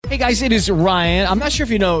Hey guys, it is Ryan. I'm not sure if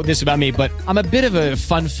you know this about me, but I'm a bit of a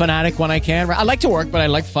fun fanatic when I can. I like to work, but I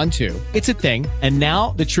like fun too. It's a thing. And now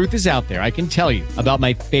the truth is out there. I can tell you about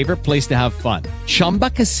my favorite place to have fun. Chumba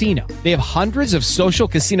Casino. They have hundreds of social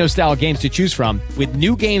casino style games to choose from with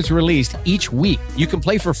new games released each week. You can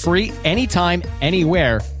play for free anytime,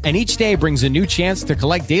 anywhere. And each day brings a new chance to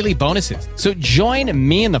collect daily bonuses. So join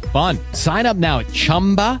me in the fun. Sign up now at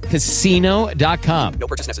ChumbaCasino.com. No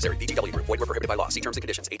purchase necessary. VGW Group. Void where prohibited by law. See terms and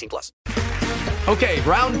conditions. 18+. Okay,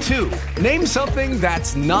 round two. Name something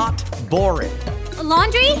that's not boring. A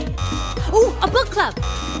laundry? Ooh, a book club.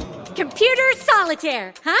 Computer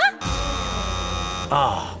solitaire,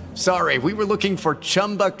 huh? Sorry, we were looking for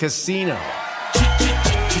Chumba Casino.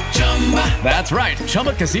 That's right.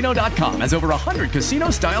 ChumbaCasino.com has over 100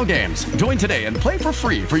 casino-style games. Join today and play for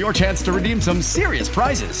free for your chance to redeem some serious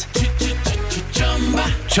prizes.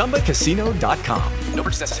 ChumbaCasino.com. No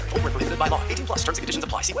purchase necessary. Void where prohibited by law. 18+. Terms and conditions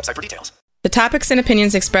apply. See website for details. The topics and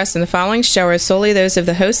opinions expressed in the following show are solely those of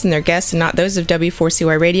the host and their guests and not those of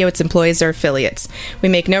W4CY Radio, its employees, or affiliates. We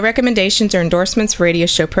make no recommendations or endorsements for radio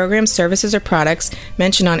show programs, services, or products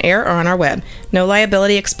mentioned on air or on our web. No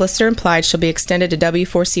liability, explicit or implied, shall be extended to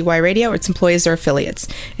W4CY Radio or its employees or affiliates.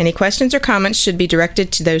 Any questions or comments should be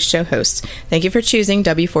directed to those show hosts. Thank you for choosing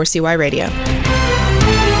W4CY Radio.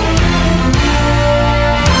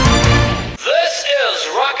 This is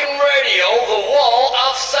Rockin' Radio, the wall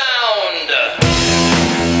of sound.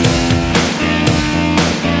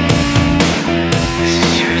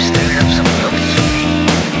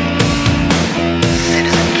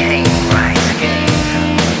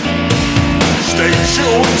 Stay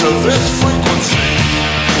tuned to this frequency.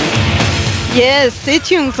 Yes, stay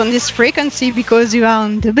tuned on this frequency because you are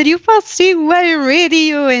on W4CY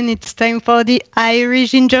Radio and it's time for the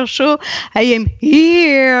Irish Ginger Show. I am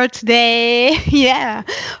here today,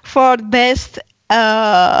 for the best,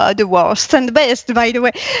 the worst and the best, by the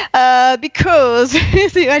way, because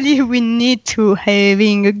really we need to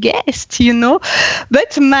having a guest,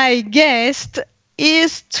 but my guest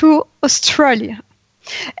is to Australia.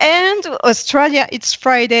 And Australia, it's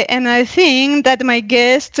Friday, and I think that my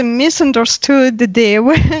guest misunderstood the day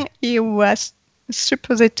when he was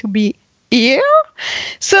supposed to be here.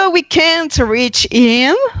 So we can't reach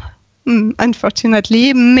him,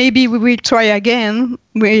 unfortunately. Maybe we will try again.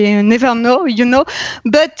 We never know,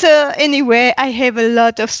 But anyway, I have a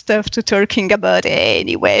lot of stuff to talking about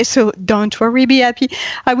anyway, so don't worry, be happy.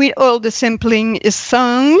 I will hold the sampling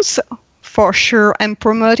songs for sure and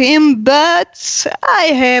promote him, but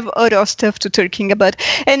I have other stuff to talking about.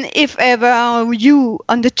 And if ever you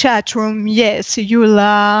on the chat room, yes,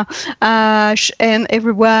 Eula, Ash, and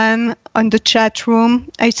everyone on the chat room,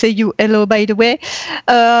 I say you hello, by the way,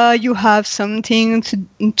 you have something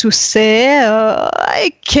to say,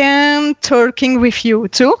 I can talking with you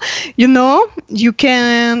too. You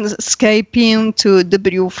can Skype in to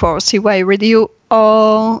W4CY Radio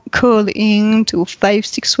or call in to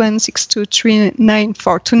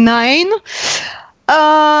 561-623-9429.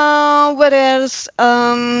 What else?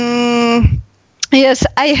 Yes,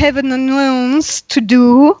 I have an announce to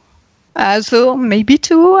do. So maybe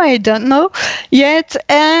two, I don't know yet.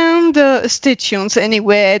 And stay tuned.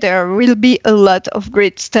 Anyway, there will be a lot of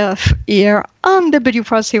great stuff here on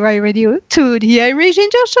W4CY Radio to the Irish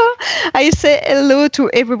Ginger Show. I say hello to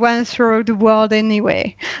everyone throughout the world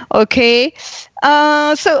anyway. Okay.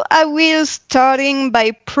 So I will starting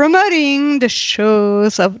by promoting the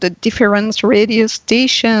shows of the different radio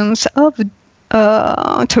stations of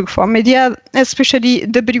Talk4 Media, especially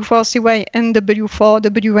W4CY and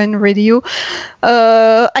W4WN Radio.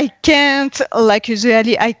 I can't, like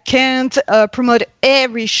usually, promote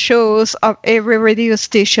every shows of every radio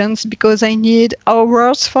stations because I need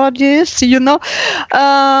hours for this,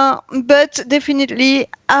 but definitely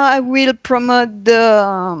I will promote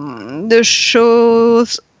the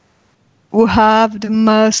shows who have the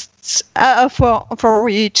most for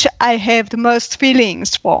which I have the most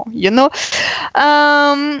feelings for,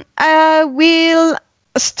 I will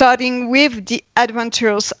starting with the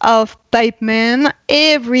adventures of Pipeman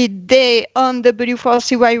every day on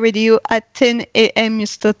W4CY Radio at 10 a.m.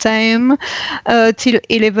 Eastern Time till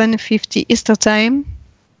 11:50 Eastern Time.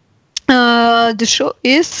 The show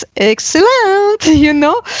is excellent,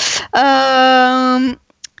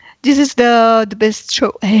 This is the best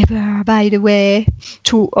show ever, by the way.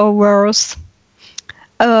 2 hours.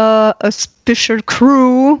 A special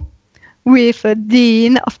crew with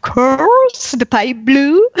Dean, of course, the Pipe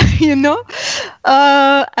Blue,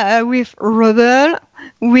 with Robert,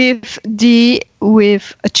 with Dee,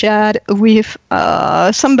 with Chad, with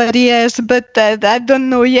somebody else, but I don't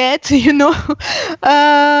know yet,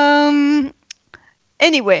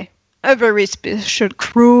 Anyway, a very special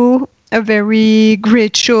crew, a very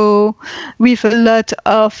great show with a lot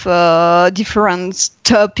of different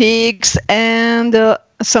topics and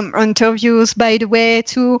some interviews, by the way,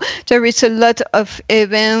 too. There is a lot of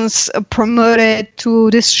events promoted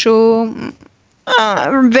to this show.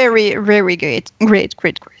 Very, very great.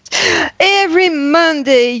 Every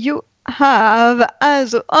Monday you have,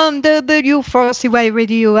 as on W4CY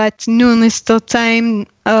Radio at noon Eastern Time,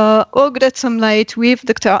 All Got Some Light with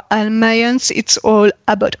Dr. Al Mayans. It's all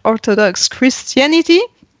about Orthodox Christianity.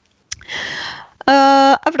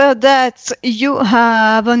 After that, you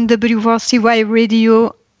have on W4CY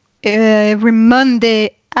Radio every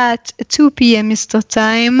Monday at 2 p.m. Eastern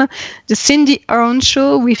Time, the Cindy Earn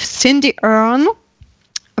Show with Cindy Earn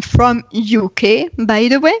from UK, by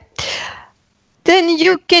the way. Then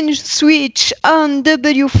you can switch on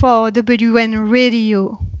W4WN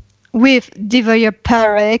Radio with Divya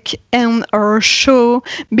Parekh and our show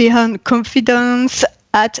Beyond Confidence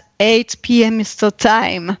at 8 p.m. Eastern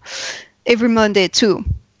Time. Every Monday too.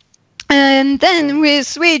 And then we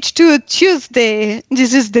switch to Tuesday.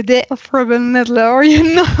 This is the day of Rebel Meddler, you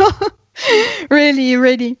know.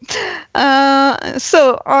 Really.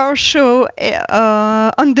 So our show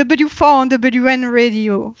on W4 and WN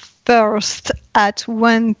Radio first at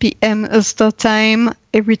 1 p.m. Eastern Time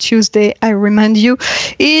every Tuesday. I remind you,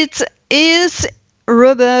 it is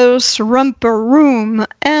Rebel's Romper Room,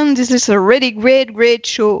 and this is a really great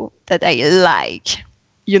show that I like.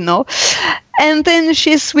 You know, and then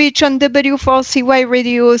she switched on W4CY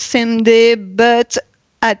Radio same day, but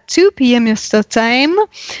at 2 p.m. Eastern Time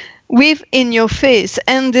with In Your Face.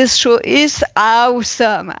 And this show is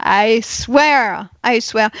awesome. I swear. I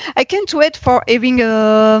can't wait for having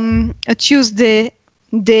a Tuesday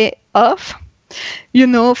day off, you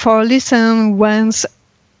know, for listen once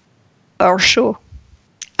our show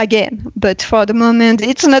again. But for the moment,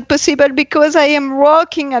 it's not possible because I am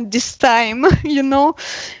working at this time, you know,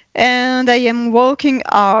 and I am working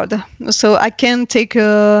hard. So I can't take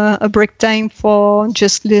a break time for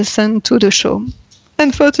just listen to the show.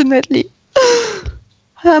 Unfortunately,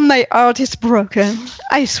 my heart is broken,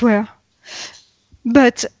 I swear.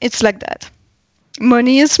 But it's like that.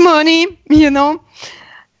 Money is money, you know.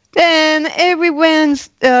 Then every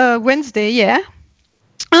Wednesday, yeah.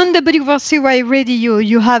 On W4CY Radio,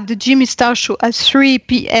 you have the Jimmy Star Show at 3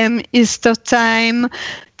 p.m. Eastern Time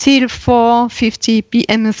till 4:50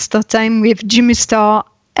 p.m. Eastern Time with Jimmy Star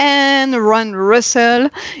and Ron Russell.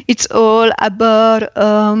 It's all about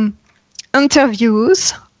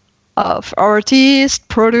interviews of artists,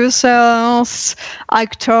 producers,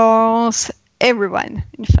 actors, everyone,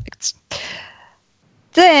 in fact.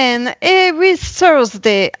 Then, every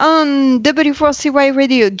Thursday on W4CY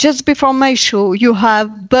Radio, just before my show, you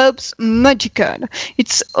have Bob's Magical.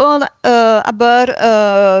 It's all about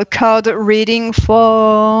card reading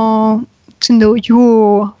to know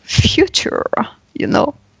your future, you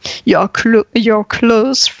know, your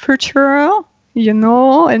close future, you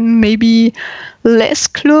know, and maybe less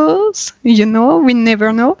close, you know, we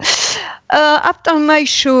never know. After my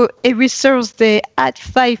show, every Thursday at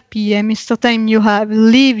 5 p.m. Eastern Time, you have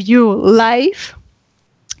Live Your Life.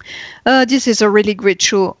 This is a really great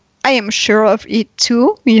show. I am sure of it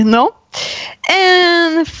too, you know.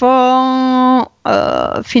 And for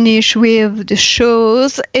finish with the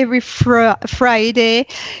shows, every Friday,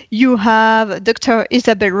 you have Dr.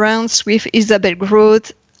 Isabel Rance with Isabel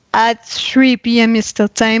Groth at 3 p.m. Eastern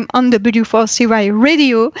Time on W4CY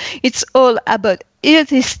Radio. It's all about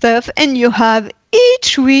healthy stuff, and you have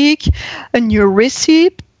each week a new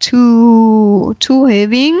recipe to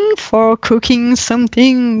having for cooking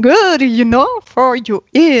something good, you know, for your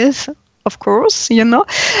ears, of course, you know.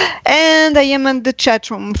 And I am in the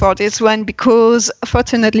chat room for this one because,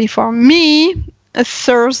 fortunately for me,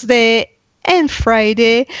 Thursday and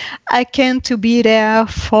Friday, I can't be there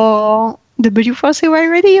for W4CY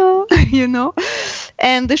Radio, you know,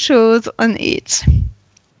 and the shows on it.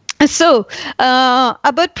 So,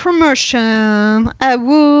 about promotion, I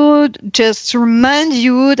would just remind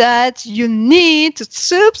you that you need to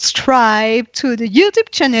subscribe to the YouTube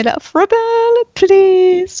channel of Rebel.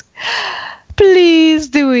 Please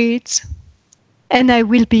do it. And I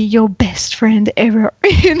will be your best friend ever,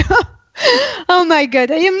 you know. Oh my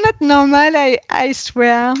God, I am not normal, I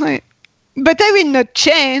swear. But I will not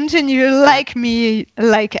change, and you like me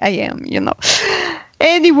like I am, you know.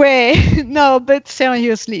 Anyway, no, but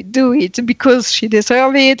seriously, do it because she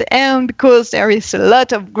deserves it and because there is a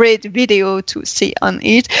lot of great video to see on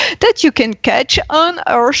it that you can catch on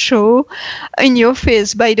our show In Your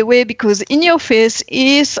Face, by the way, because In Your Face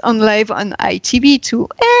is on live on ITV too,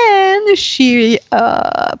 and she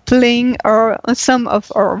playing some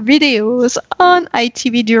of our videos on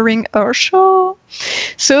ITV during our show,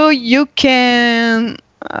 so you can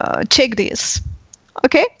check this.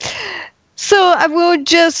 Okay. So I will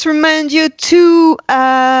just remind you to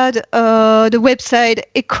add the website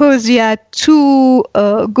Ecosia to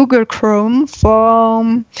Google Chrome for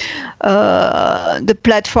the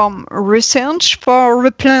platform research for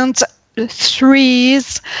replant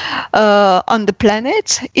trees on the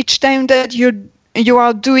planet. Each time that you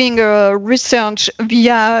are doing a research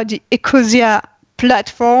via the Ecosia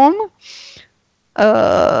platform,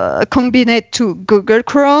 combined to Google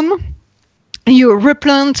Chrome, you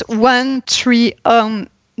replant one tree on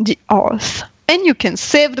the earth and you can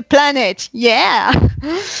save the planet. Yeah.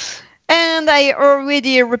 And I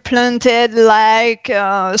already replanted like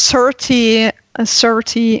 30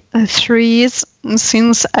 trees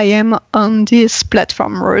since I am on this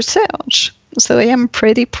platform research. So I am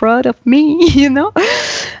pretty proud of me, you know.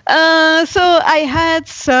 So I had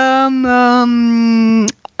some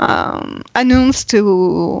announce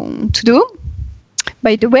to do.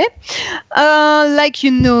 By the way, like you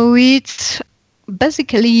know it,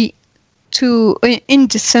 basically in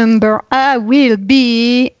December, I will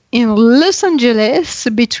be in Los Angeles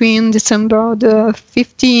between December the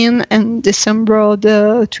 15th and December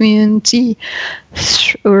the 23.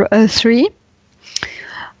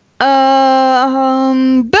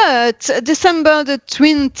 But December the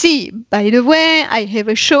 20, by the way, I have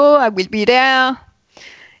a show, I will be there.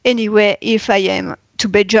 Anyway, if I am to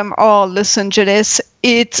Belgium or Los Angeles,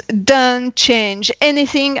 it don't change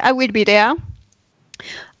anything. I will be there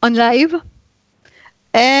on live,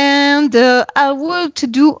 and I would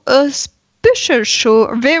do a special show,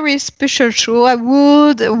 a very special show. I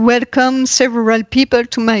would welcome several people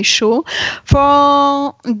to my show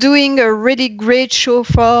for doing a really great show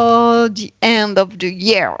for the end of the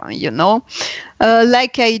year, you know,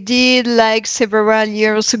 like I did like several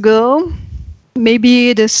years ago.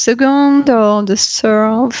 Maybe the second or the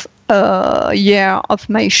third year of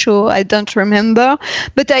my show, I don't remember,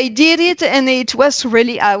 but I did it and it was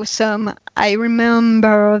really awesome. I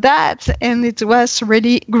remember that and it was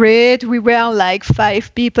really great. We were like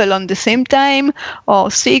 5 people on the same time or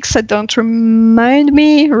 6, I don't remind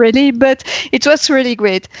me really, but it was really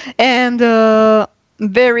great and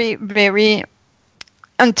very, very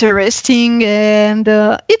interesting, and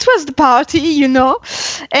it was the party, you know,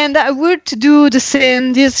 and I would do the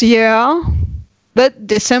same this year, but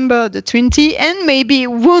December the 20th, and maybe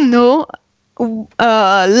who know,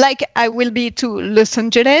 like I will be to Los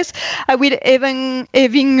Angeles, I will even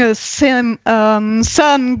having some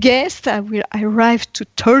guests. I will arrive to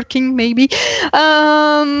talking maybe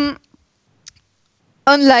on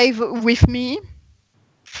live with me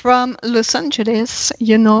from Los Angeles,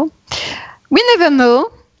 you know. We never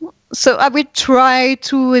know, so I will try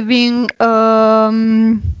to having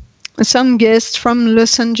some guests from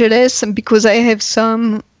Los Angeles because I have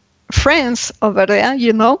some friends over there,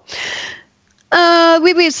 you know.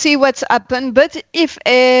 We will see what's happened, but if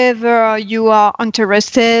ever you are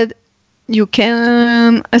interested, you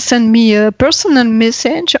can send me a personal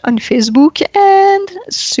message on Facebook and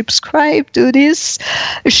subscribe to this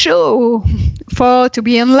show to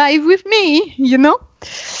be on live with me, you know.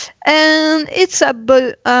 And it's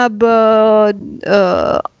about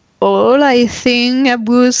all, I think. I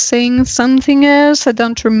was saying something else. I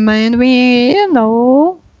don't remind me, you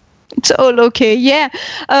know. It's all okay, yeah.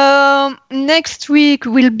 Next week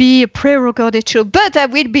will be a pre-recorded show, but I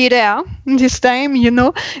will be there this time, you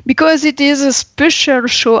know, because it is a special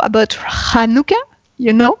show about Hanukkah,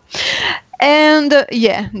 you know. And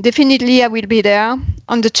yeah, definitely I will be there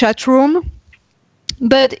on the chat room.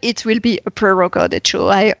 But it will be a pre-recorded show.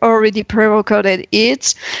 I already pre-recorded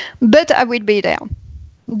it, but I will be there,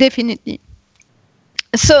 definitely.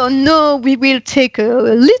 So now we will take a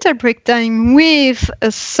little break time with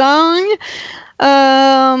a song.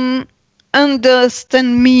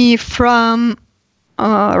 Understand Me from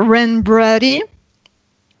Ren Brady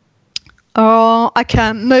or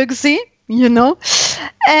Aka Mugsy, you know,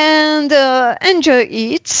 and enjoy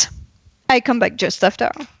it. I come back just after.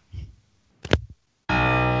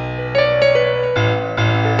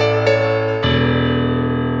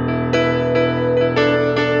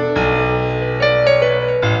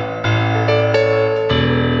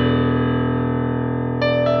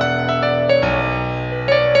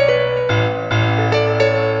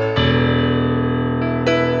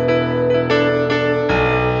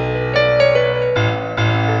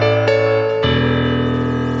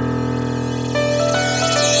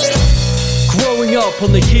 up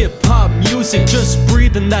on the hip-hop music, just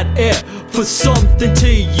breathing that air for something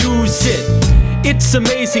to use it. It's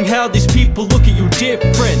amazing how these people look at you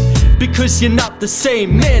different, because you're not the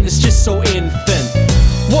same, man, it's just so infant.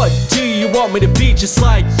 What do you want me to be, just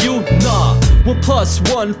like you? Nah, 1 +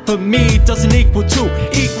 1 for me doesn't equal 2.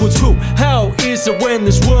 How is it when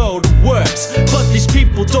this world works, but these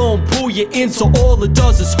people don't pull you in, so all it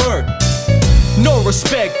does is hurt? No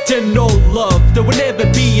respect and no love. There will never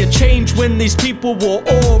be a change when these people will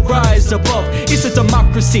all rise above. It's a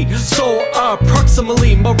democracy, so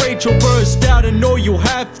approximately my rage will burst out, and all you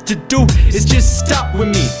have to do is just stop with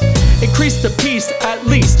me. Increase the peace at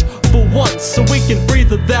least for once, so we can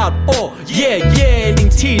breathe without all. Yeah, getting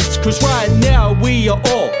teased, cause right now we are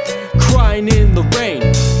all crying in the rain,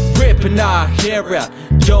 ripping our hair out,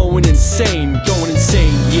 going insane,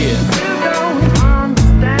 yeah.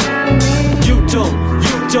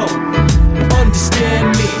 You don't understand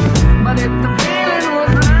me. But if the feeling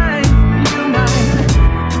was right, you might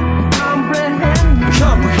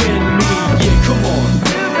comprehend me, yeah, come on.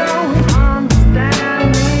 You don't understand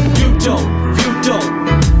me. You don't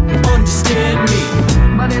understand me.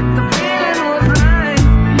 But if the feeling was right,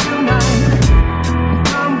 you might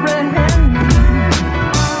comprehend me.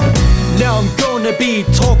 Now I'm gonna be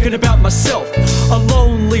talking about myself, a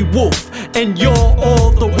lonely wolf, and you're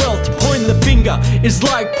all the wealth. Pointing the finger is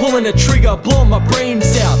like pulling a trigger, blow my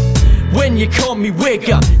brains out. When you call me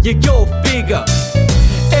wigger, you go figure.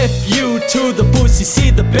 F you to the pussy, see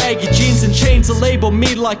the baggy jeans and chains that label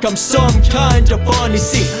me like I'm some kind of funny.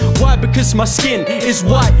 See, why? Because my skin is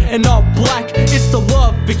white and not black. It's the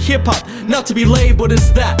love for hip-hop, not to be labeled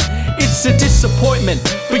as that. It's a disappointment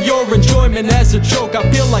for your enjoyment as a joke. I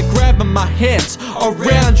feel like grabbing my hands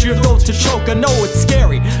around your throat to choke. I know it's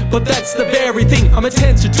scary, but that's the very thing I'm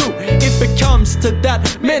intent to do. If it comes to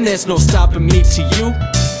that, man, there's no stopping me to you.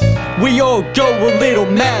 We all go a little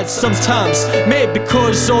mad sometimes, maybe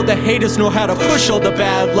because all the haters know how to push all the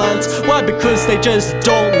bad lines. Why? Because they just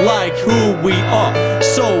don't like who we are.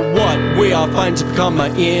 So what? We are fine to become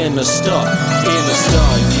an inner star,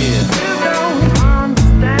 yeah.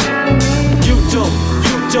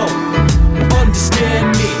 You don't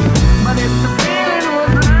understand me. But if the feeling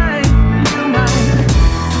was right, you might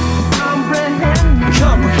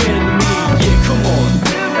comprehend me, yeah, come on.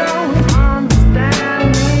 You don't understand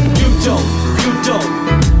me. You don't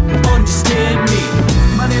understand me.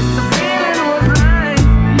 But if the feeling was right,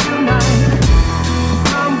 you might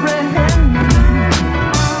comprehend me.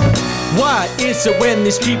 Why is it when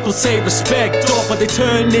these people say respect off, but they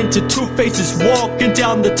turn into two faces walking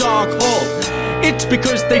down the dark hall? It's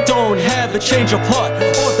because they don't have a change of heart.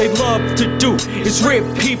 All they love to do is rip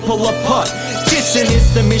people apart. Dissing is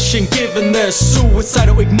the mission, giving their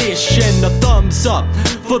suicidal ignition. A thumbs up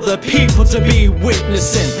for the people to be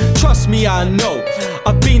witnessing. Trust me, I know,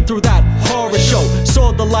 I've been through that horror show.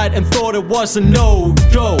 Saw the light and thought it was a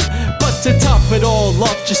no-go. But to top it all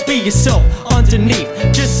off, just be yourself underneath.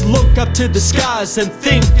 Just look up to the skies and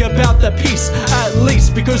think about the peace, at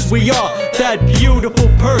least, because we are that beautiful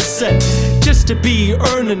person. Just to be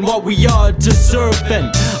earning what we are deserving.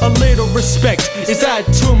 A little respect, is that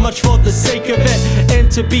too much for the sake of it? And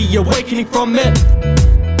to be awakening from it?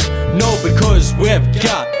 No, because we've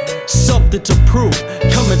got something to prove.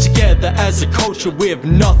 Coming together as a culture, we have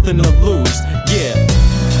nothing to lose, yeah.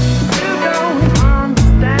 You don't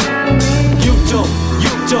understand me.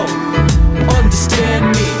 You don't understand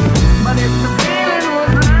me. But if the feeling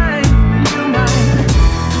was right, you might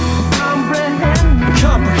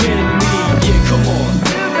comprehend me. Yeah, come on.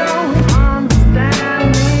 You don't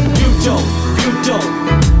understand me. You don't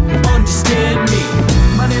understand me.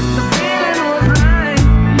 But if the feeling was right,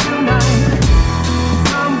 you might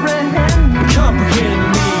comprehend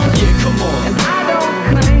me. Yeah, come on. And I don't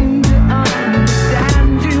claim to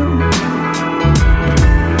understand you,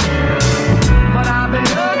 but I've been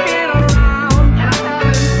looking around and I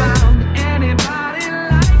haven't found anybody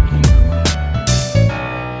like you.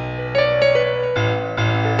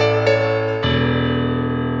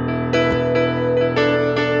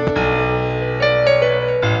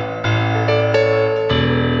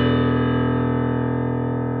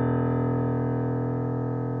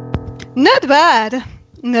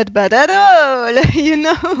 Not bad at all, you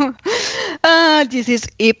know. This is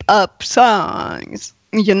hip-hop songs,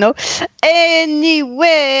 you know.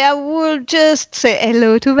 Anyway, I will just say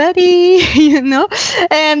hello to Buddy, you know.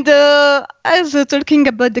 And as talking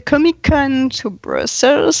about the Comic-Con to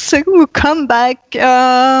Brussels, we'll come back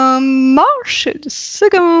March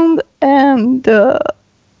 2nd and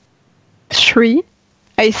 3,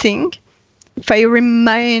 I think, if I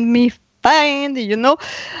remind me fine, you know.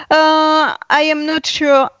 I am not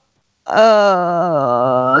sure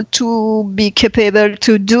to be capable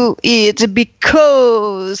to do it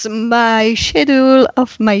because my schedule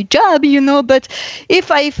of my job, but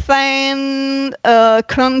if I find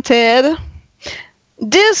content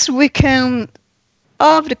this weekend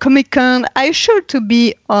of the Comic-Con, I sure to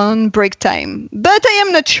be on break time. But I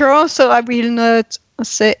am not sure, so I will not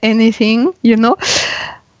say anything,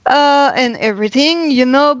 and everything,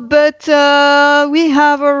 but we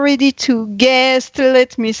have already 2 guests.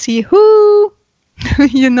 Let me see who,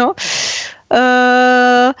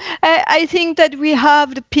 I think that we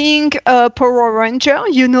have the pink Power Ranger,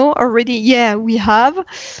 already. Yeah, we have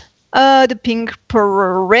the pink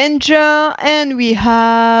Power Ranger, and we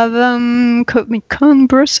have Comic-Con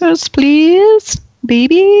Brussels, please,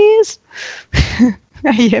 babies.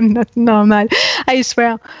 I am not normal, I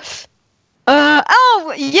swear.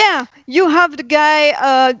 You have the guy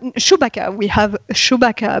Chewbacca. We have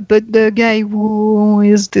Chewbacca, but the guy who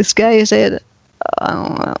is this guy said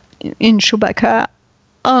in Chewbacca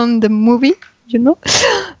on the movie,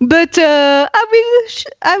 But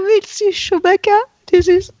I will see Chewbacca. This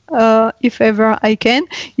is if ever I can,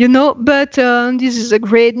 But this is a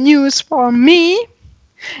great news for me,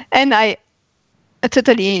 and I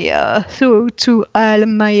totally threw to all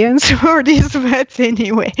my answer for this, but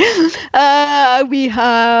anyway. We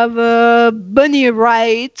have Bonnie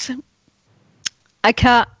Wright,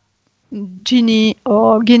 aka Ginny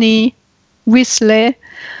or Ginny Weasley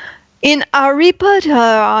in Harry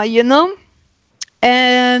Potter,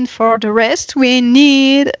 And for the rest, we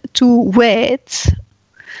need to wait.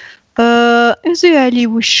 Usually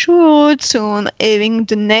we should soon having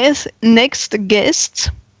the next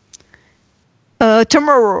guest.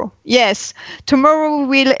 Tomorrow, yes. Tomorrow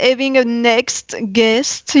we'll having a next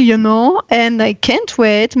guest, and I can't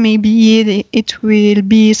wait. Maybe it will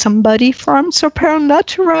be somebody from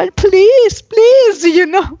Supernatural. Please,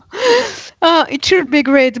 it should be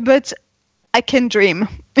great, but I can dream,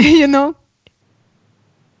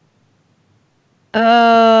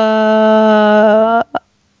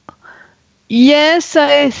 Yes,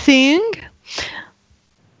 I think.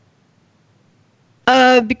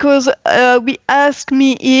 Because we asked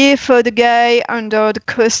me if the guy under the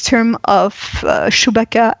costume of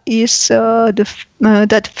Chewbacca is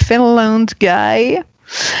that Finland guy.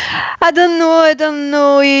 I don't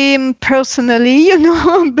know him personally,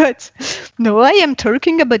 but no, I am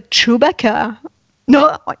talking about Chewbacca.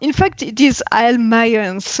 No, in fact, it is Al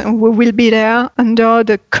Mayans who will be there under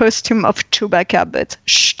the costume of Chewbacca, but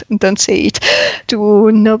shh, don't say it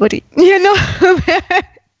to nobody,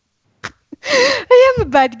 I am a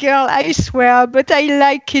bad girl, I swear, but I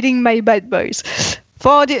like killing my bad boys.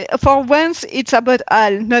 For once, it's about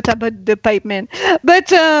Al, not about the pipe man.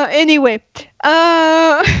 But anyway,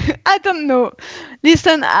 I don't know.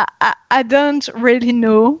 Listen, I don't really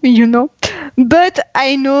know, But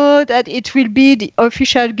I know that it will be the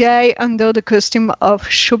official guy under the costume of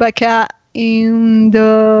Chewbacca in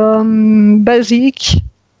the basic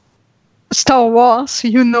Star Wars,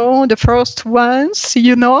 the first ones,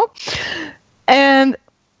 And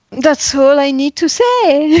that's all I need to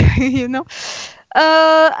say,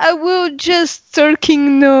 I will just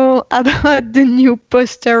talking now about the new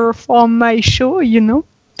poster for my show,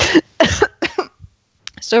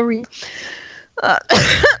 Sorry.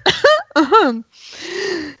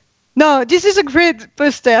 No, this is a great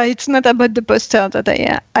poster. It's not about the poster that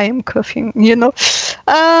I am coughing,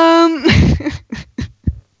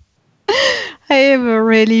 I have a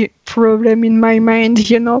really problem in my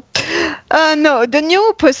mind, No, the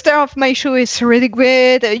new poster of my show is really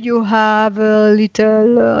great. You have a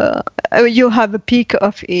little, you have a pic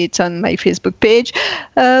of it on my Facebook page,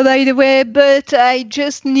 by the way, but I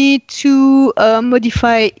just need to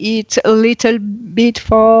modify it a little bit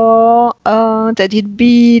for that it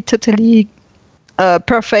be totally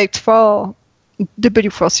perfect for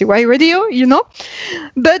W4CY radio,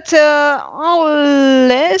 But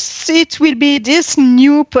unless it will be this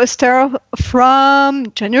new poster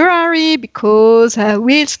from January, because I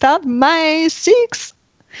will start my 6th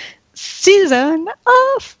season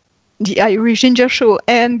of the Irish Ginger Show,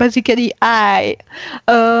 and basically I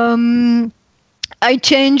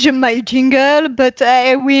change my jingle, but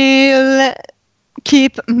I will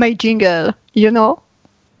keep my jingle,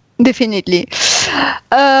 definitely.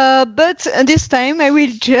 But this time I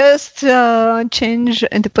will just change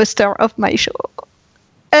the poster of my show.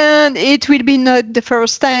 And it will be not the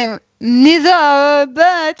first time neither,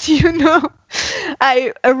 but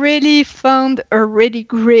I really found a really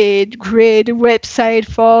great website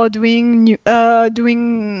for doing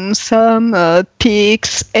some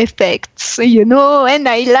pics, effects, and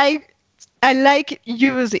I like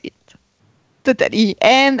use it. totally.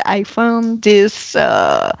 And I found this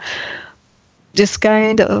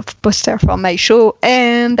kind of poster for my show,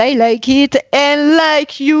 and I like it. And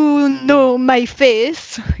like my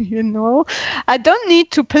face, I don't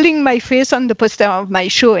need to putting my face on the poster of my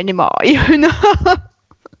show anymore,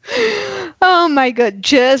 Oh my God,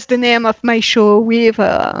 just the name of my show with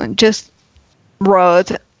just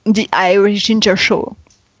wrote The Irish Ginger Show.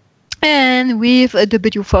 And with a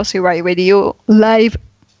W4CY Radio live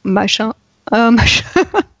machin. I'm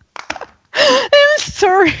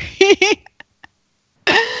sorry.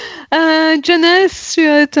 Jonas,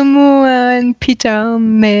 Tomo, and Peter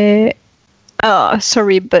may.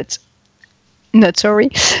 Sorry, but not sorry.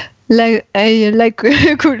 Like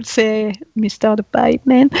I could say, Mr. the Pipe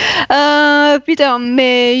Man. Peter,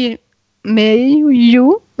 may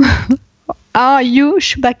you? Are you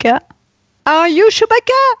Chewbacca? Are you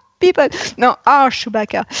Chewbacca? People, no, are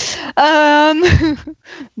Chewbacca.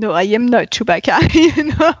 No, I am not Chewbacca.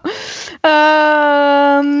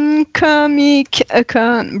 Comic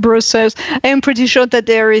Con Brussels. I am pretty sure that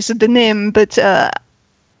there is the name, but I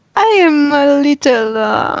am a little,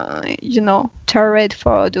 tired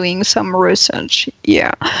for doing some research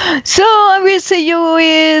here. So I will say you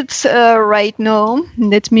it right now.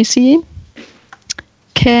 Let me see.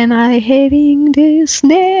 Can I having this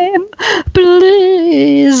name,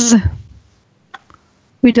 please?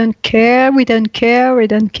 We don't care.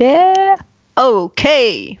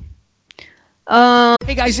 Okay.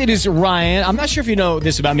 Hey guys, it is Ryan. I'm not sure if you know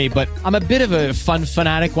this about me, but I'm a bit of a fun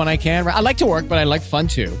fanatic when I can. I like to work, but I like fun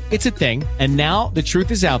too. It's a thing. And now the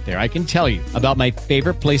truth is out there. I can tell you about my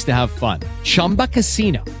favorite place to have fun. Chumba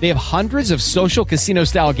Casino. They have hundreds of social casino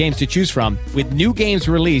style games to choose from with new games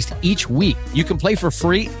released each week. You can play for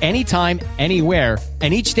free anytime, anywhere.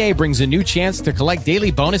 And each day brings a new chance to collect daily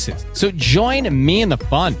bonuses. So join me in the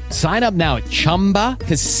fun. Sign up now at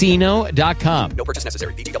ChumbaCasino.com. No purchase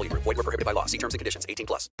necessary. VGW Group. Void where prohibited by law. See terms and conditions. 18+.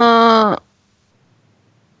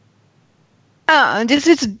 This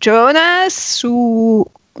is Jonas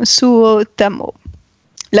Suotamo.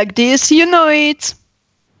 Like this, you know it.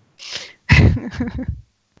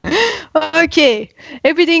 Okay,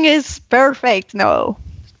 everything is perfect now.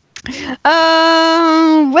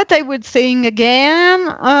 What I would saying again,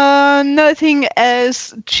 nothing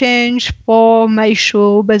has changed for my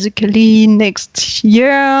show basically next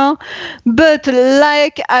year, but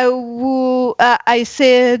like I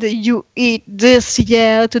said you eat this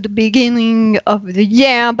year to the beginning of the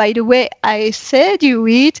year. By the way, I said you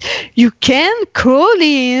can call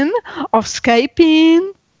in or Skype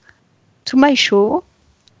in to my show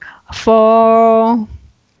for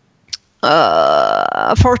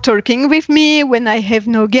talking with me when I have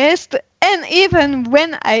no guest, and even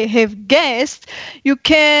when I have guests, you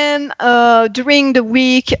can during the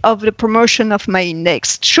week of the promotion of my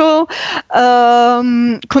next show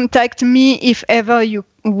contact me if ever you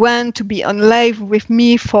want to be on live with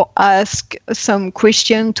me for ask some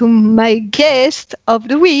question to my guest of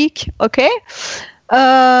the week. Okay,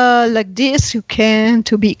 like this you can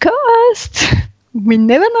to be co-host. We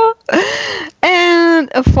never know.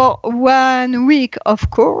 And for 1 week, of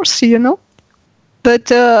course,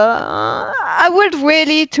 But I would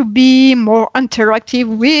really to be more interactive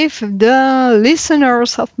with the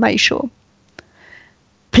listeners of my show.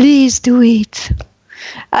 Please do it.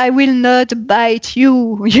 I will not bite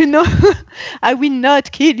you, I will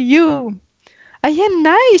not kill you. I am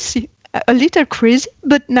nice, a little crazy,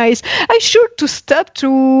 but nice. I should to stop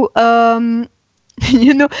to...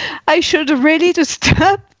 I should really to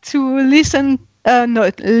stop to listen,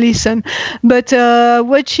 not listen, but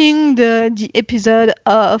watching the episode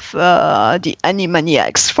of the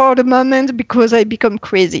Animaniacs for the moment because I become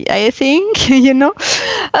crazy, I think,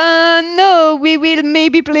 No, we will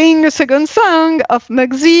maybe playing a second song of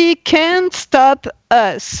Mugsy, Can't Stop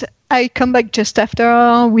Us. I come back just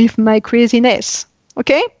after with my craziness,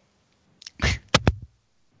 okay?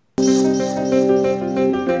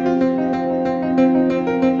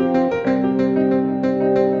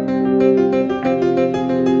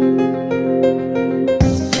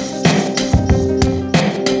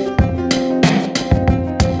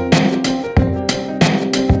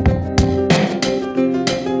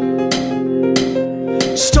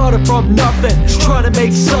 Started from nothing, trying to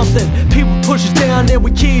make something. People push us down and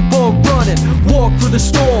we keep on running. Walk through the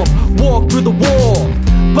storm, walk through the wall.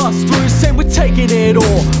 Bust through, say we're taking it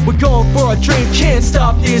all. We're going for our dream, can't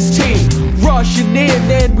stop this team. rushing in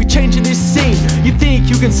and we changing this scene. You think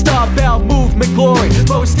you can stop our movement glory,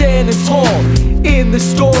 but we're standing tall in the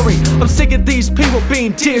story. I'm sick of these people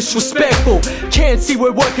being disrespectful. Can't see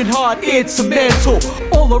we're working hard, it's a mental.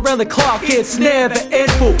 All around the clock, it's never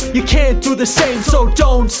endful. You can't do the same, so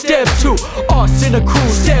don't step two. Us in a crew,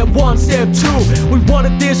 step one, step two. We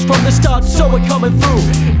wanted this from the start, so we're coming through.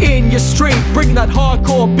 In your street, bringing that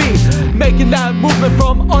hardcore beat, making that movement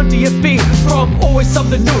from under your feet. From always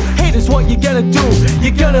something new, haters, what you gonna do?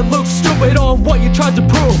 You're gonna look stupid on what you tried to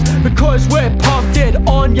prove. Because we're pumped in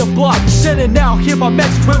on your block, sending out here my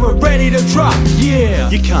message when we're ready to drop. Yeah.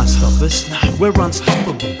 You can't stop us, nah, we're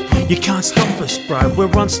unstoppable. You can't stop us, bro,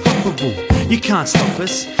 we're unstoppable. You can't stop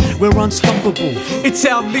us, we're unstoppable. It's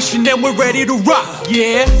our mission and we're ready to rock,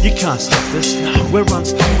 yeah. You can't stop us, nah, we're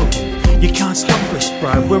unstoppable. You can't stop us,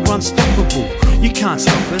 bro, we're unstoppable. You can't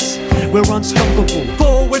stop us, we're unstoppable.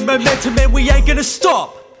 Forward momentum and we ain't gonna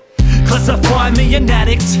stop. Classify me an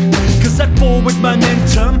addict, cause that forward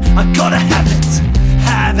momentum, I gotta have it,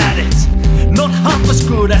 have at it. Not half as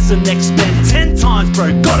good as the next man, 10 times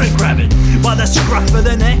bro, gotta grab it. By the scruff of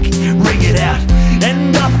the neck, ring it out.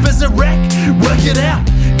 End up as a wreck, work it out.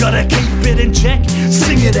 Gotta keep it in check,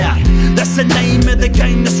 sing it out. That's the name of the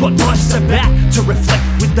game, that's what life's about. To reflect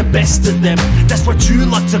with the best of them, that's what you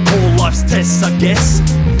like to call life's tests, I guess.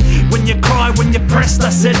 When you cry, when you're pressed, I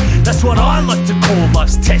said, that's what I like to call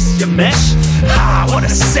life's test, you mesh. Ah, what a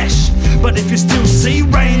sesh. But if you still see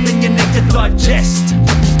rain, then you need to digest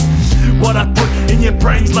what I put in your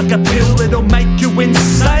brains like a pill. It'll make you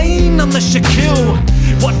insane unless you kill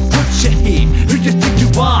what put you here. Who you think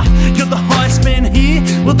you are? You're the highest man here?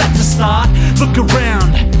 Well, that's a start. Look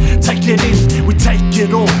around, take it in, we take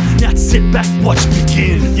it all. Now sit back, watch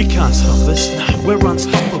begin. You can't stop us, nah, we're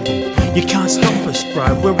unstoppable. You can't stop us,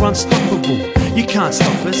 bro, we're unstoppable. You can't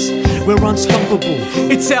stop us, we're unstoppable.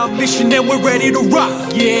 It's our mission and we're ready to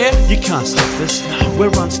rock, yeah. You can't stop us, nah,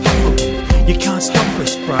 we're unstoppable. You can't stop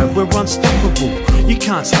us, bro, we're unstoppable. You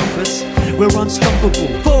can't stop us, we're unstoppable.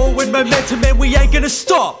 Forward momentum and we ain't gonna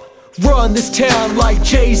stop. Run this town like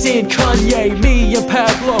Jay-Z and Kanye, me and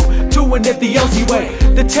Pablo, doing it the Aussie way.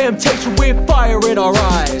 The temptation with fire in our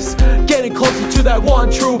eyes, getting closer to that one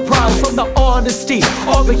true prize. From the honesty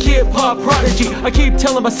of a hip-hop prodigy, I keep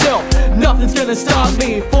telling myself, nothing's gonna stop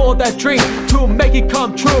me for that dream to make it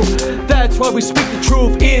come true. That's why we speak the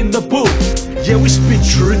truth in the booth. Yeah, we spit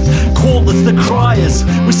truth, call us the criers.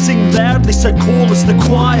 We sing loudly, so call us the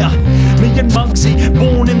choir. Me and Muggsy,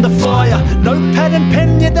 born in the fire. Notepad and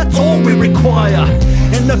pen, yeah, that's all we require.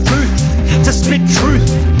 In the booth, to spit truth.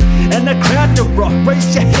 And the crowd to rock,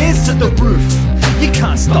 raise your hands to the roof. You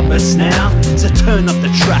can't stop us now, so turn up the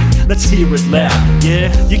track, let's hear it loud,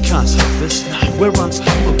 yeah. You can't stop us, nah, we're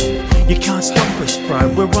unstoppable. You can't stop us, bro,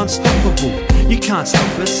 we're unstoppable. You can't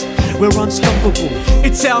stop us, we're unstoppable.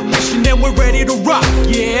 It's our mission and we're ready to rock,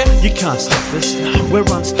 yeah. You can't stop us, nah, we're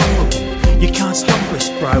unstoppable. You can't stop us,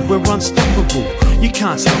 bro, we're unstoppable. You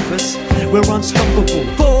can't stop us, we're unstoppable.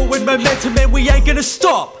 Forward momentum and we ain't gonna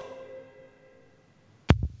stop.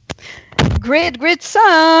 Great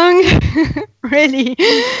song. Really.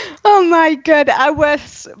 Oh my god, I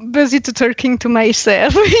was busy to talking to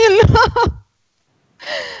myself, you know.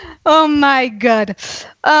 Oh my god.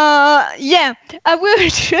 Yeah, I will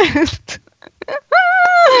just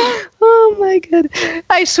oh my god.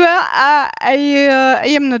 I swear I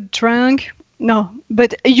am not drunk. No,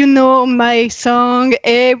 but you know my song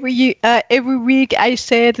every week I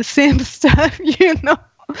say the same stuff, you know.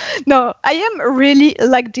 No, I am really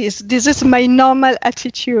like this. This is my normal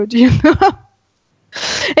attitude, you know.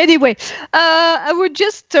 Anyway, I was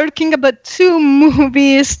just talking about 2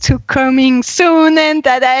 movies to coming soon, and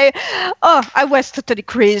that I was totally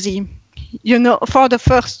crazy, you know, for the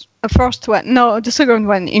first one. No, the second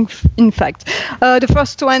one, in fact. The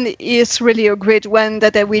first one is really a great one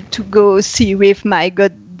that I will to go see with my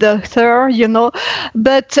goddaughter, you know.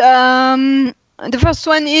 But the first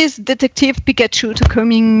one is Detective Pikachu to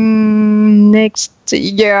coming next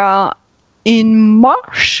year in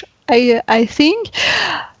March, I think.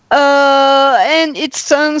 And it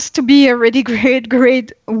sounds to be a really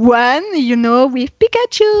great one, you know, with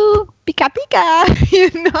Pikachu, Pika, you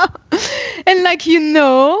know. And like, you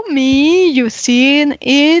know, me, you've seen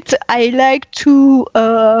it, I like to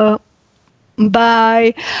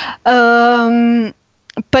buy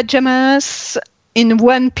pajamas in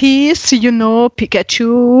one piece, you know,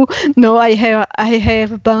 Pikachu. No, I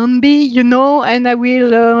have Bambi, you know, and I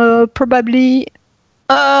will probably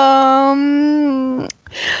buy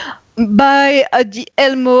the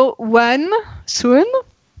Elmo one soon.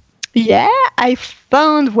 Yeah, I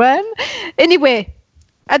found one. Anyway,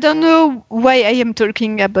 I don't know why I am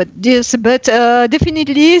talking about this, but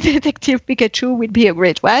definitely Detective Pikachu will be a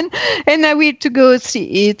great one, and I will to go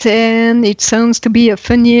see it, and it sounds to be a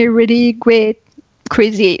funny, really great,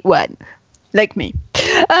 crazy one, like me.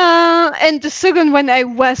 And the second one, I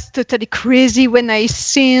was totally crazy when I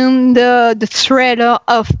seen the trailer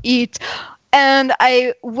of it, and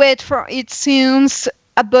I wait for it since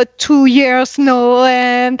about 2 years now,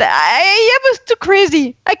 and I was too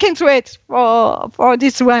crazy. I can't wait for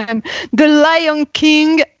this one. The Lion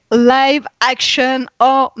King live action.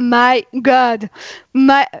 Oh my God.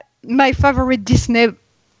 My favorite Disney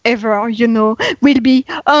ever, will be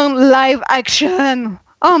on live action.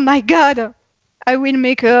 Oh my God. I will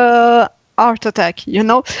make a heart attack,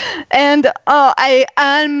 and I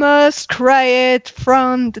almost cried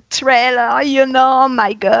from the trailer, oh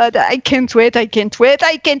my God, I can't wait,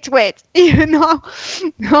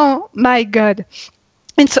 oh my God,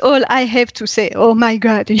 it's all I have to say, oh my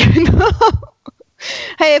God, I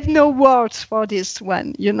have no words for this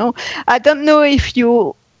one, I don't know if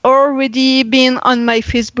you already been on my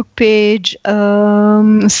Facebook page,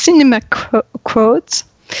 Cinema Quotes,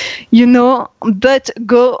 but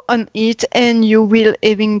go on it and you will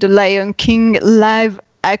having the Lion King live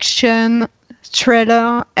action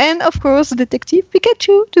trailer, and of course Detective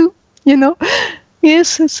Pikachu too,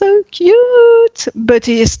 He's so cute, but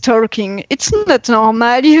he's talking. It's not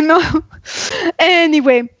normal,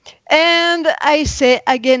 Anyway, and I say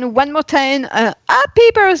again one more time,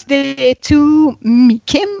 happy birthday to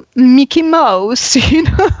Mickey Mouse,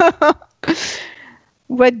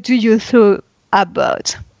 What do you think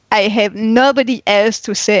about? I have nobody else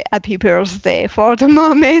to say happy birthday for the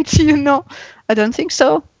moment, I don't think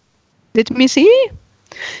so. Let me see.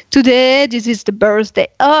 Today, this is the birthday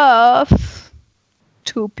of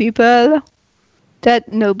 2 people that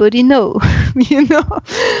nobody know,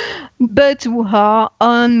 but who are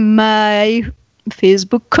on my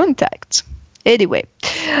Facebook contacts. Anyway,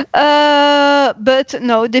 but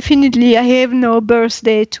no, definitely I have no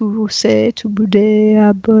birthday to say today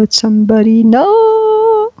about somebody,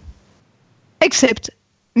 no, except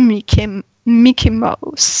Mickey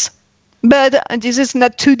Mouse. But this is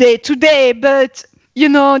not today, but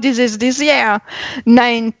this is this year,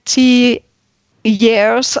 90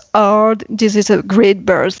 years old. This is a great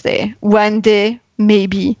birthday. One day,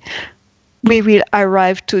 maybe, we will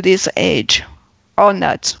arrive to this age, or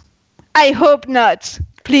not. I hope not.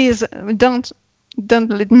 Please don't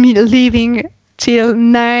let me living till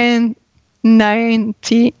 90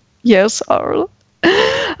 years old.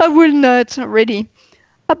 I will not really.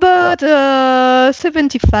 About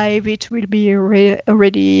 75, it will be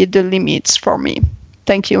already the limits for me.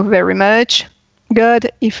 Thank you very much.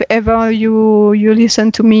 God, if ever you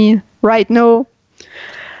listen to me right now,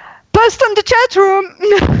 post on the chat room.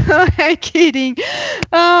 I'm kidding.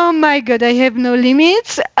 Oh my God, I have no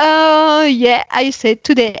limits. Yeah, I said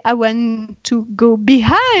today I want to go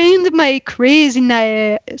behind my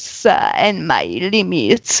craziness and my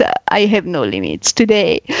limits. I have no limits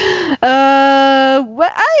today. Well,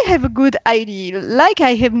 I have a good idea. Like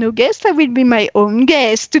I have no guest, I will be my own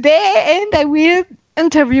guest today, and I will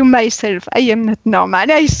interview myself. I am not normal.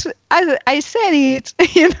 I said it,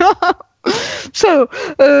 So,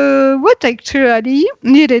 what actually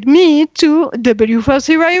needed me to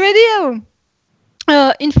W4CY Radio?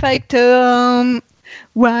 In fact, 1,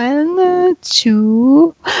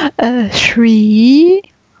 2, 3,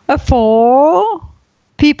 4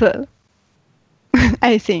 people,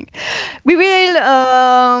 I think. We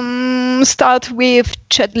will start with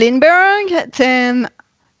Chad Lindberg, then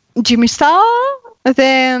Jimmy Starr,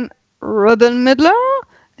 then Robin Midler,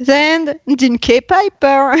 then Dean K.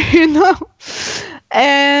 Piper,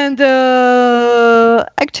 and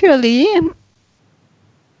actually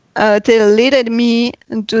they led me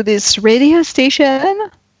to this radio station.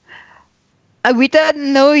 We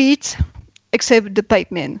didn't know it except the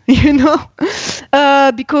pipeman,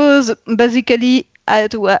 because basically I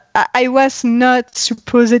was not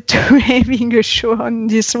supposed to having a show on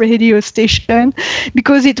this radio station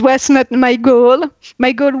because it was not my goal.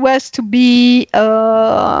 My goal was to be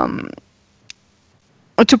to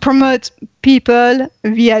promote people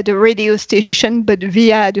via the radio station, but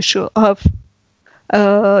via the show of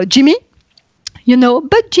Jimmy,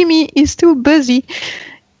 But Jimmy is too busy.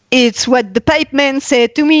 It's what the pipeman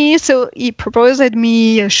said to me, so he proposed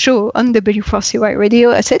me a show on W4CY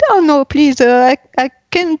Radio. I said, oh no, please, I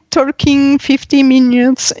can talking 50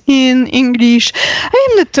 minutes in English. I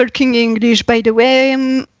am not talking English, by the way.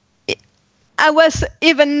 I was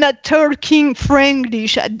even not talking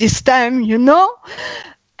Franglish at this time,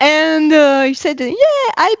 And he said, yeah,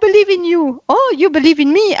 I believe in you. Oh, you believe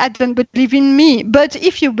in me? I don't believe in me. But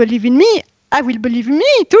if you believe in me, I will believe in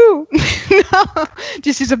me too. No,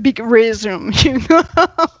 this is a big reason, you know.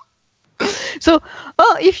 So,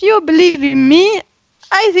 if you believe in me,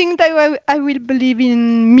 I think that I will believe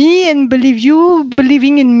in me and believe you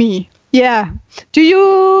believing in me. Yeah. Do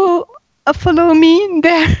you follow me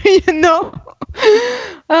there, you know?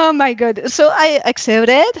 Oh my God. So I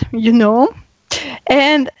accepted, you know,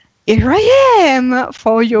 and here I am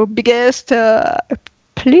for your biggest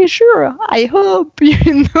pleasure, I hope,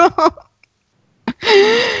 you know.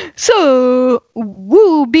 So,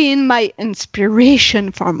 who been my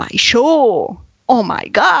inspiration for my show? Oh my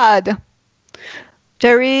God.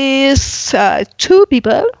 There is 2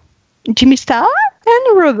 people, Jimmy Star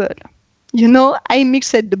and Rebel. You know, I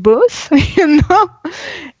mixed the both, you know.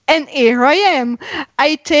 And here I am.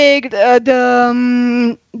 I take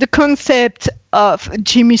the concept of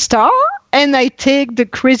Jimmy Star and I take the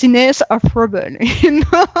craziness of Rebel, you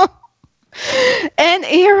know. And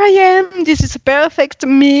here I am. This is a perfect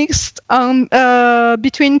mix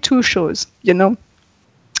between 2 shows, you know.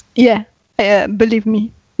 Yeah, believe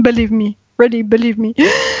me, really believe me.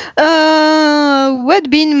 What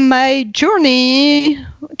been my journey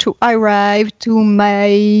to arrive to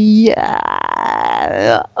my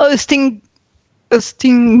hosting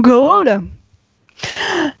goal?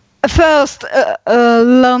 First,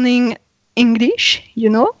 learning English, you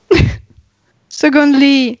know.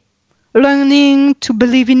 Secondly, learning to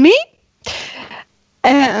believe in me.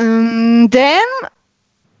 And then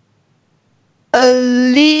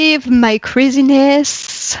leave my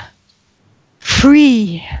craziness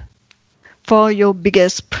free for your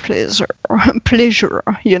biggest pleasure,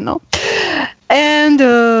 you know. And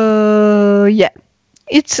yeah,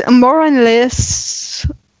 it's more or less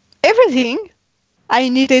everything I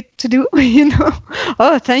needed to do, you know.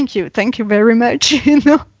 Oh, thank you very much, you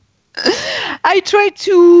know. I try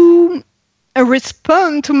to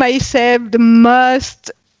respond to myself the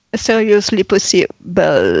most seriously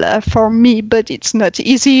possible for me, but it's not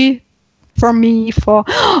easy for me.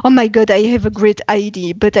 Oh my God, I have a great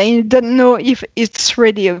idea, but I don't know if it's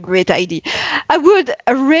really a great idea. I would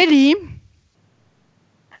really,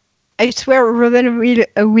 I swear, Robin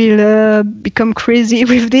will become crazy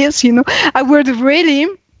with this, you know. I would really,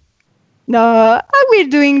 no, I will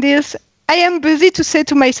doing this. I am busy to say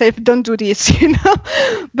to myself, don't do this, you know.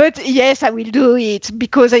 But yes, I will do it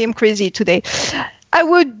because I am crazy today. I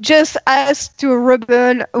would just ask to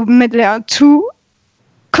Rebel Medler to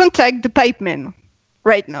contact the Pipeman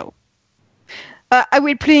right now. I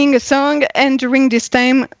will playing a song, and during this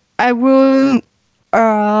time, I will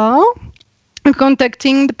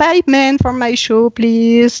contacting the Pipeman for my show,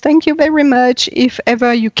 please. Thank you very much, if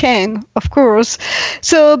ever you can, of course.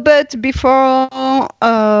 So, but before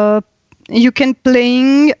you can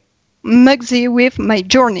playing Mugsy with My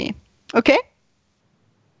Journey, okay?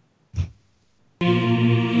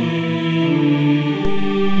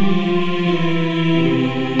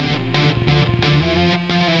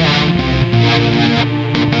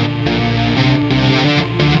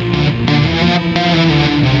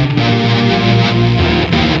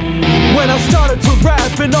 When I started to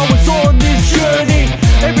rap and I was on this journey,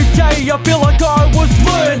 every day I feel like I was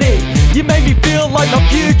learning. You made me feel like my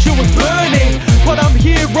future was burning, but I'm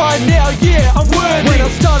here right now, yeah, I'm worthy. When I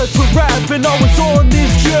started to rap and I was on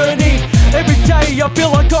this journey, every day I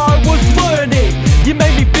feel like I was learning. You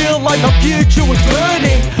made me feel like my future was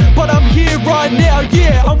burning, but I'm here right now,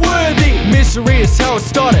 yeah, I'm worthy. Misery is how it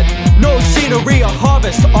started, no scenery or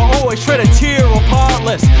harvest. I always shed a tear of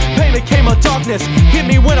heartless. Pain became a darkness, hit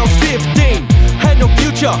me when I was 15. Had no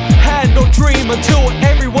future, had no dream, until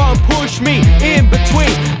everyone pushed me in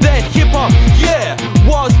between. Then hip-hop, yeah,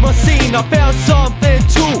 was my scene. I found something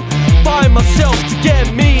to find myself, to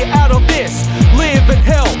get me out of this living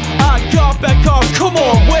hell. I got back up, come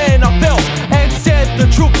on, when I fell, and said the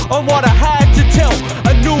truth on what I had to tell.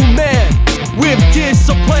 A new man with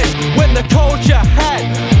discipline. When the culture had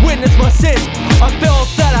witnessed my sin, I felt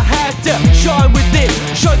that I had to shine within,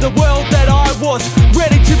 show the world that I was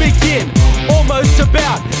ready to begin. Almost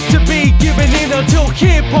about to be given in, until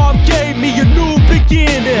hip-hop gave me a new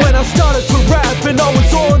beginning. When I started to rap and I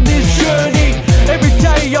was on this journey, every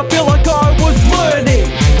day I feel like I was learning.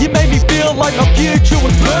 You made me feel like my future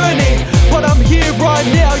was burning, but I'm here right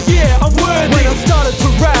now, yeah, I'm worthy. When I started to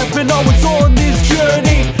rap and I was on this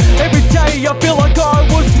journey, every day I feel like I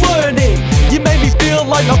was learning. You made me feel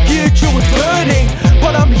like my future was burning,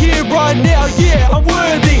 but I'm here right now, yeah, I'm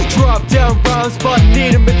worthy. Dropped down rhymes but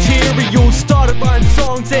needed material, started writing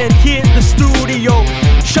songs and hit the studio.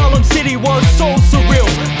 Shalom City was so surreal,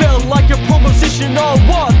 felt like a proposition on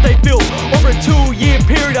what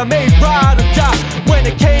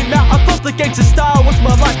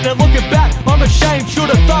Now looking back, I'm ashamed,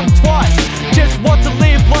 should've thunk twice. Just want to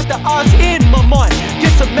live like the odds in my mind.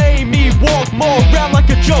 Guess it made me walk more around like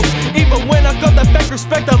a joke. Even when I got that fake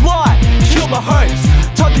respect, I lie, kill my hopes.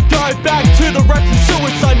 Time to go back to the raps and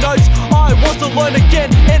suicide notes. I was alone again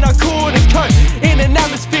and I couldn't cope in an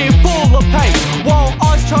atmosphere full of pain. While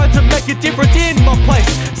I was trying to make a difference in my place,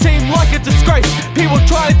 seemed like a disgrace. People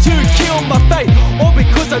trying to kill my fate, all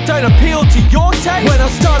because I don't appeal to your taste. When I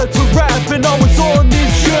started to rap and I was on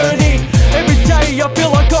this journey, every day I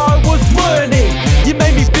feel like I was learning. You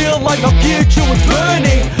made me feel like my future was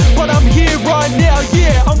burning, but I'm here right now,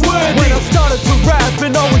 yeah, I'm worthy. When I started to rap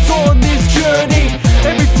and I was on this journey,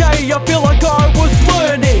 every day I feel like I was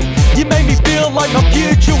learning. You made me feel like my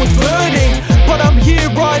future was burning, but I'm here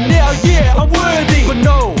right now, yeah, I'm worthy. But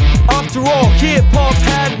no, after all, hip-hop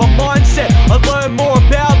had my mindset. I learned more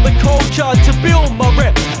about the culture to build my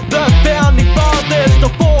rep. The founding fathers, the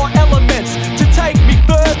 4 elements to take me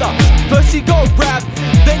further. First you got rap,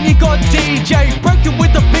 then you got DJ, breaking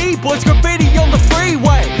with the B-boys, graffiti on the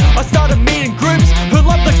freeway. I started meeting groups who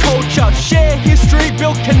love the culture, share history,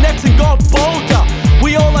 build connects and got bolder.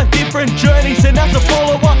 We all have different journeys, and as a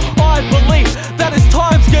follower, I believe that as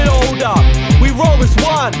times get older, we roll as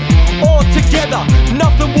one, all together.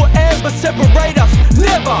 Nothing will ever separate us,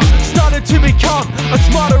 never. Started to become a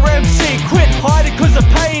smarter MC, quit hiding cause the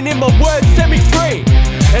pain in my words set me free.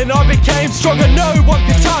 And I became stronger, no one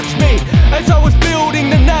could touch me, as I was building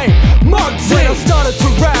the name Muggsy. When I started to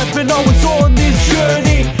rap and I was on this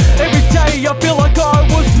journey, every day I feel like I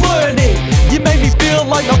was learning. You made me feel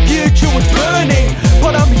like my future was burning,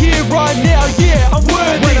 but I'm here right now, yeah, I'm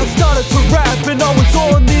worthy. When I started to rap and I was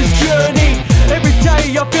on this journey, every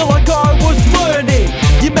day I feel like I was learning.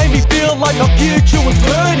 You made me feel like my future was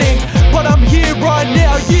burning, but I'm here right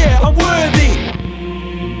now, yeah, I'm worthy.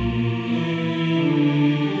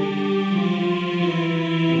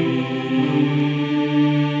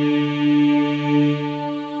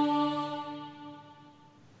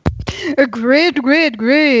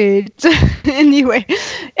 Great. Anyway,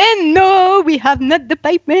 and no, we have not the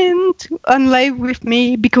Pipeman on live with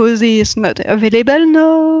me because he is not available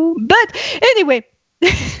now. But anyway,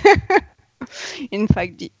 in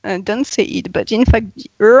fact, don't say it, but in fact, the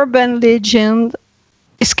urban legend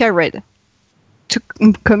is scared to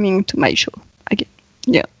coming to my show again.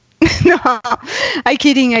 Yeah. No, I'm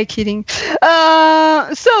kidding.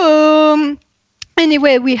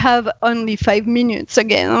 Anyway, we have only 5 minutes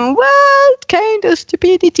again. What kind of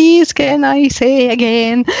stupidities can I say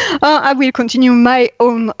again? I will continue my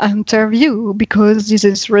own interview because this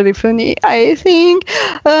is really funny, I think.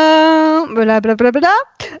 Blah, blah, blah, blah.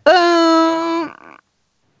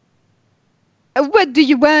 What do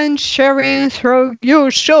you want sharing through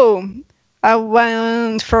your show? I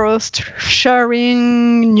want first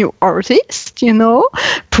sharing new artists,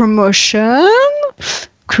 promotion,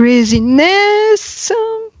 craziness,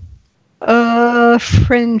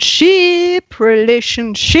 friendship,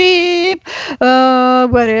 relationship,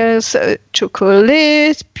 what else?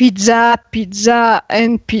 Chocolate, pizza,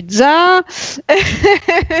 and pizza.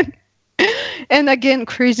 And again,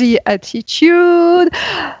 crazy attitude.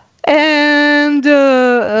 And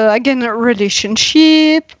again,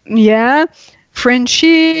 relationship, yeah,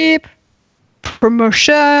 friendship,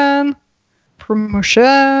 promotion,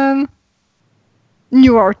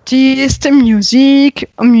 new artist, music,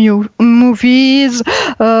 movies,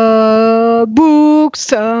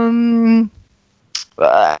 books,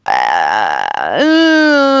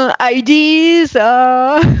 ideas,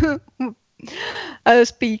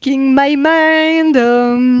 speaking my mind,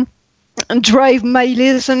 drive my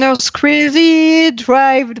listeners crazy,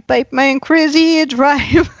 drive the Pipeman crazy,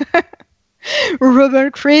 drive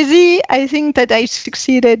Robert crazy. I think that I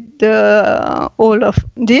succeeded all of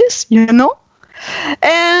this,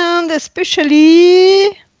 and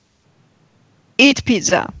especially eat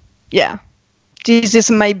pizza. Yeah, this is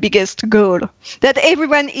my biggest goal, that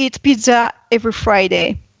everyone eats pizza every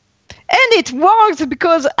Friday. And it works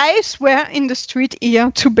because I swear in the street here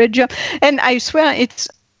to Belgium, and I swear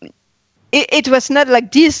it was not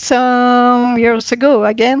like this years ago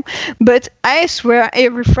again, but I swear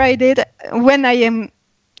every Friday that when I am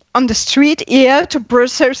on the street here to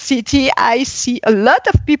Brussels City, I see a lot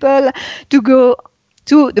of people to go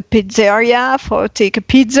to the pizzeria for take a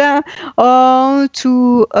pizza, or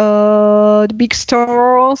to the big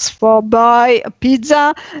stores for buy a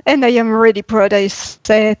pizza, and I am really proud. I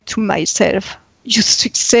said to myself, you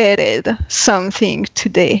succeeded something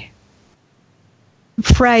today.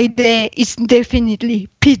 Friday is definitely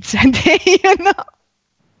pizza day,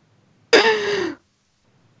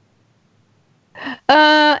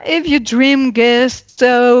 If you dream guest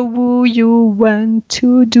who you want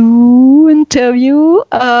to do interview,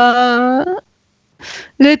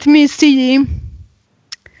 let me see.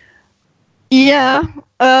 Yeah,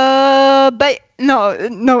 but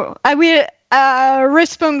no, I will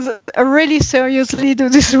respond really seriously to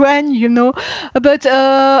this one, but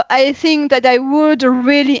I think that I would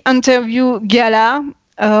really interview Gala,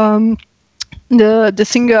 the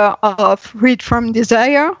singer of Read From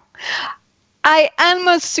Desire. I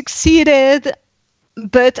almost succeeded,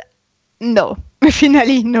 but no,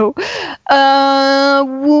 finally no.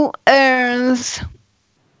 Who else?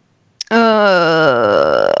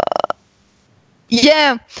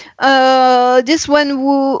 This one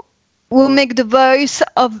who make the voice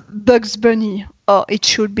of Bugs Bunny. Oh, it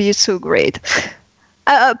should be so great.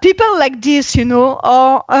 People like this,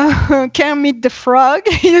 or Kermit the Frog,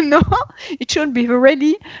 it should be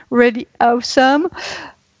really, really awesome.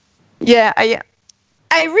 Yeah,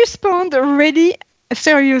 I respond really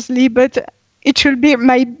seriously, but it should be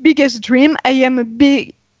my biggest dream. I am a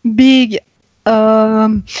big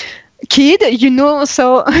kid,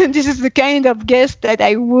 so this is the kind of guest that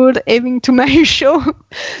I would having to my show,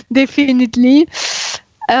 definitely.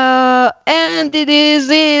 And it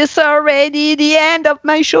is already the end of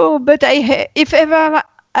my show, but if ever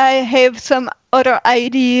I have some other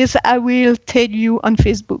ideas, I will tell you on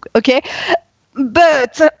Facebook, okay?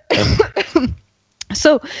 But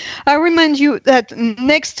so I remind you that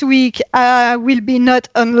next week I will be not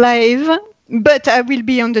on live, but I will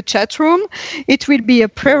be on the chat room. It will be a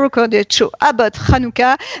pre-recorded show about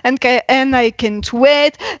Hanukkah, and I can't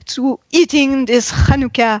wait to eating this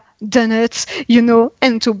Hanukkah donuts,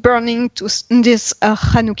 and to burning to this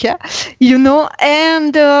Hanukkah,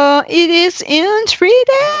 and it is in 3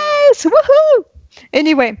 days. Woohoo!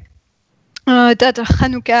 Anyway, that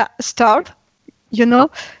Hanukkah start.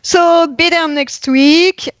 So be there next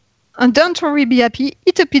week. And don't worry, be happy.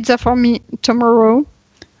 Eat a pizza for me tomorrow.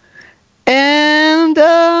 And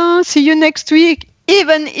see you next week,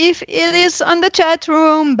 even if it is on the chat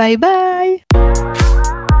room. Bye-bye.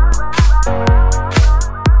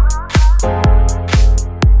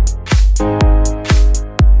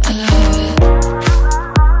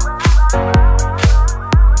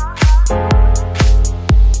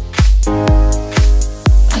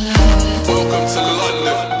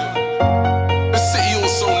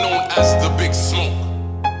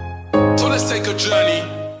 Journey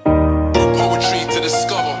through poetry to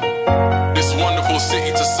discover this wonderful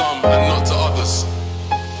city to some and not to others.